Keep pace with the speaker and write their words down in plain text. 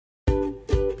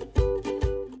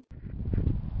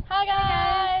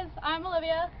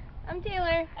I'm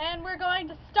Taylor. And we're going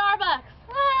to Starbucks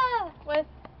with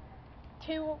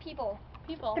two people.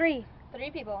 Three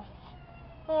people.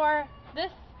 For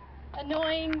this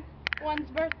annoying one's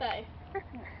birthday.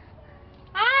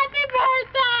 Happy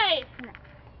birthday!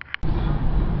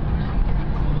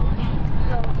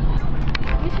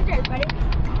 We should get ready.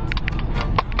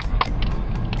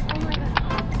 Oh my god.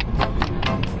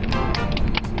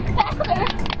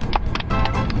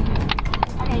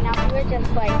 Okay, now we're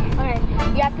just like, okay,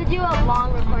 you have to do a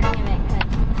long recording of it, cause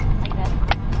like this.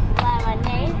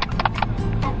 Lemonade,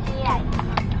 Pepsi Ice.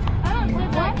 I don't play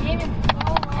that game in so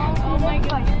long. Oh my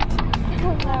goodness.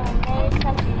 Lemonade,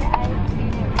 Pepsi Ice,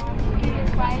 beat it once, beat it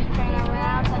twice, turn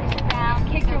around, touch the ground,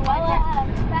 kick your well out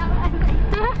of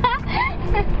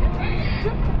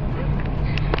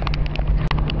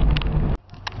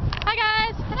Hi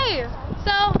guys! Hey!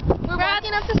 So, we're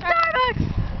walking up to Starbucks!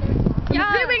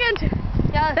 Yeah! Zooming into!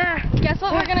 Yeah. There! Guess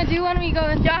what we're gonna do when we go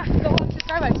up to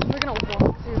Starbucks? We're gonna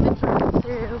walk through the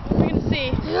drive-thru. We're gonna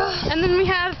see. And then we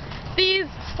have these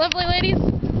lovely ladies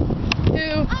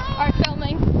who are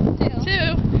filming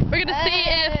too. We're gonna see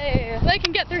if they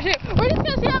can get through too. We're just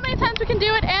gonna see how many times we can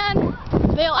do it, and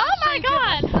they'll actually give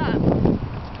us stuff.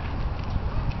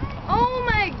 Oh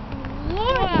my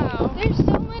lord! Wow. There's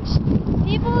so much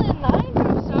people in line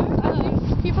for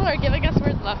Starbucks. People are giving us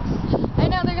weird looks. I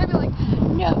know, they're gonna be like,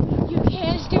 no, you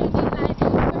can't stand in line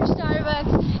for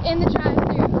Starbucks in the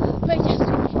drive-thru. But yes, we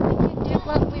can do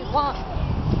what we want.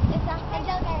 Is that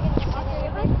Angelica going to walk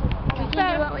through with us? We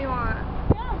can do what we want.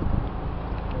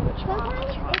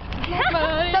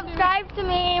 Subscribe to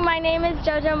me. My name is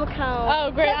JoJo McComb.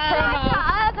 Oh, great promo.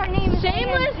 Our name is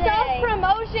Shameless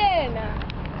self-promotion.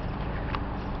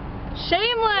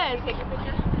 Shameless.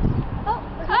 Oh,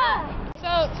 So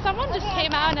someone just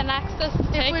came out and asked us to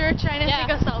take. we were trying to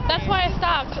take a selfie. That's why I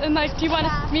stopped. And like, do you want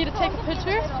me to take a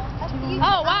picture?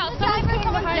 Oh wow, someone's coming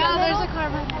behind us. Yeah, there's a car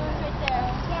right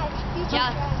there.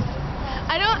 Yeah.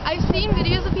 I've seen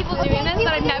videos of people doing this,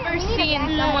 but I've never seen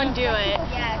someone do it.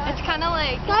 Yeah. It's kind of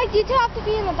like... Guys, you two have to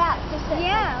be in the back. Just sit.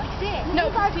 Yeah, like sit.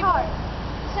 No, It's our people. car.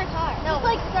 It's our car. No,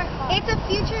 It's like, it's our car. it's a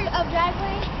future of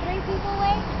driveway, 3 people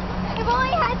away. If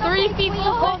only had Three something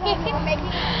people clean, away. we're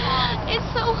making it It's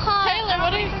so hot. Taylor,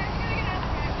 what are you?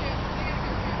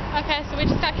 Okay, so we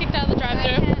just got kicked out of the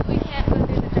drive-thru. We can't go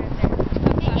through the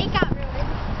drive-thru. It got ruined.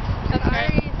 That's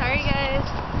great. Sorry guys.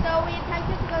 So we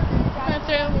attempted to go through the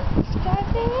Drive-thru.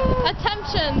 drive-thru.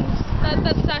 Attemptions. That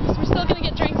sucks. We're still gonna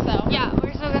get drinks though. Yeah,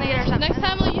 we're still gonna get our stuff. Next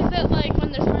time we'll use it like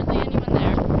when there's hardly anyone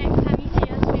there. Next time you see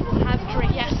us, we will have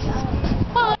drinks. Yes.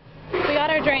 Well, we got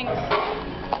our drinks.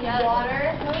 Yeah.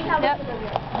 Water. Yep.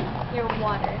 Your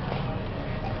water.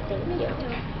 Thank you.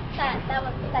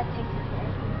 That takes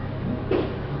it.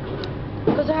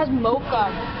 Because it has mocha.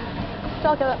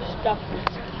 Still got that stuff.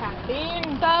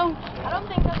 Caffeine. So, I don't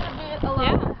think that should be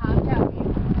allowed to have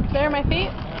caffeine. there are my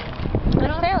feet.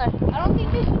 There's Taylor. I don't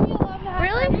think they should be allowed to have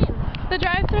caffeine. The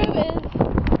drive-thru is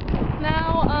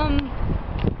now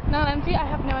not empty. I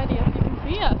have no idea if you can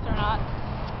see us or not.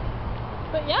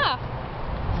 But yeah.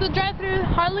 So the drive-thru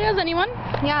hardly has anyone.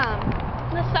 Yeah.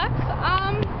 This sucks.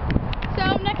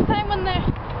 So next time when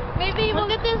maybe we'll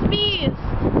get this bees.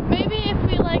 Maybe if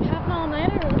we like have an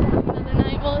all-nighter or another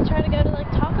night, we'll try to go to like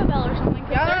Taco Bell or something.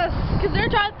 Because their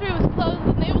drive-thru was closed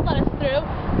and they would let us through.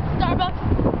 Starbucks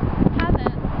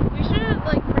hasn't. We should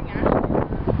like bring Ashley.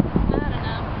 I don't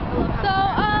know. So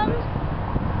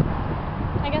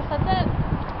I guess that's it.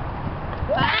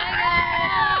 Bye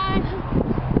guys.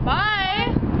 Bye.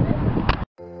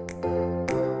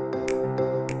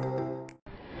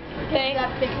 Okay.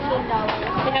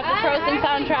 They have the Frozen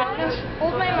soundtrack.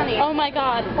 Hold my money. Oh my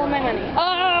god. Hold my money.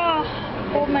 Oh.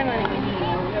 Hold my money. I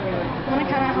want to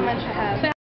count out how much I have.